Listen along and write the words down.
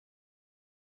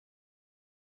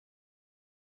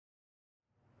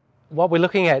What we're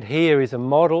looking at here is a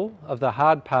model of the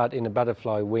hard part in a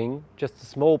butterfly wing, just a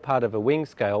small part of a wing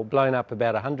scale blown up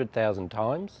about 100,000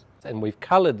 times. And we've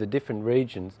coloured the different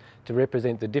regions to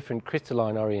represent the different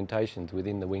crystalline orientations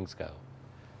within the wing scale.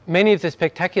 Many of the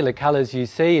spectacular colours you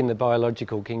see in the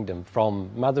biological kingdom, from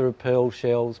mother of pearl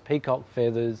shells, peacock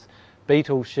feathers,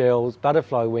 beetle shells,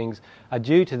 butterfly wings, are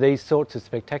due to these sorts of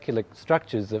spectacular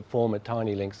structures that form at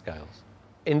tiny length scales.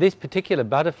 In this particular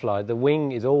butterfly, the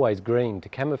wing is always green to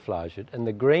camouflage it, and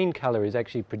the green colour is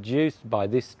actually produced by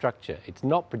this structure. It's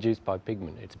not produced by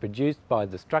pigment, it's produced by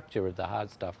the structure of the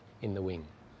hard stuff in the wing.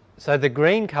 So the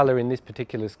green colour in this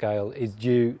particular scale is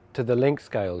due to the length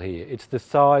scale here. It's the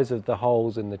size of the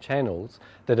holes in the channels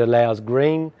that allows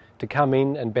green to come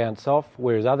in and bounce off,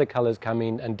 whereas other colours come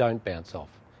in and don't bounce off.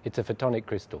 It's a photonic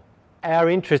crystal. Our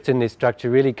interest in this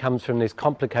structure really comes from this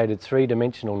complicated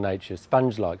three-dimensional nature,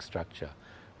 sponge-like structure,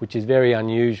 which is very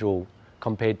unusual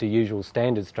compared to usual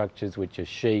standard structures which are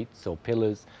sheets or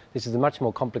pillars. This is a much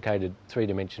more complicated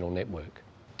three-dimensional network.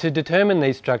 To determine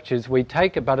these structures, we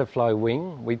take a butterfly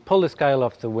wing, we pull the scale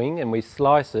off the wing and we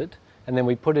slice it, and then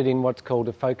we put it in what's called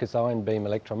a focus ion beam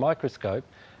electron microscope,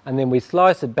 and then we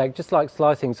slice it back just like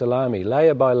slicing salami,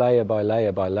 layer by layer by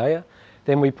layer by layer.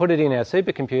 Then we put it in our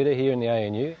supercomputer here in the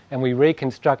ANU and we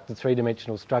reconstruct the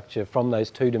three-dimensional structure from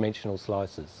those two-dimensional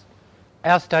slices.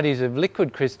 Our studies of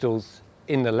liquid crystals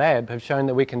in the lab have shown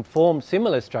that we can form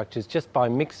similar structures just by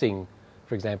mixing,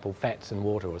 for example, fats and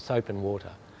water or soap and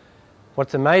water.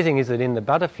 What's amazing is that in the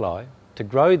butterfly, to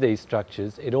grow these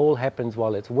structures, it all happens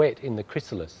while it's wet in the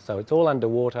chrysalis. So it's all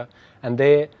underwater, and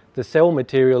there the cell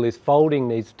material is folding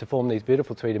these to form these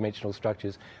beautiful three-dimensional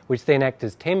structures, which then act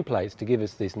as templates to give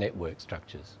us these network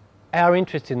structures. Our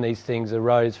interest in these things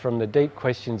arose from the deep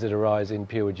questions that arise in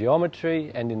pure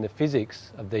geometry and in the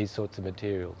physics of these sorts of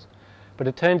materials. But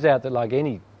it turns out that, like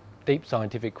any deep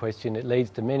scientific question, it leads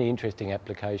to many interesting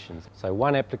applications. So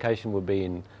one application would be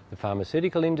in the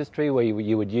pharmaceutical industry, where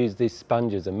you would use this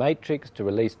sponge as a matrix to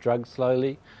release drugs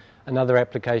slowly. Another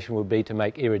application would be to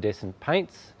make iridescent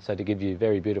paints, so to give you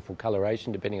very beautiful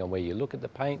coloration depending on where you look at the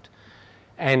paint.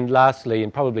 And lastly,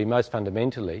 and probably most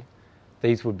fundamentally,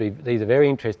 these are very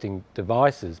interesting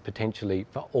devices potentially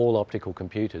for all optical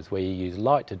computers, where you use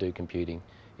light to do computing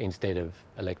instead of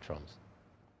electrons.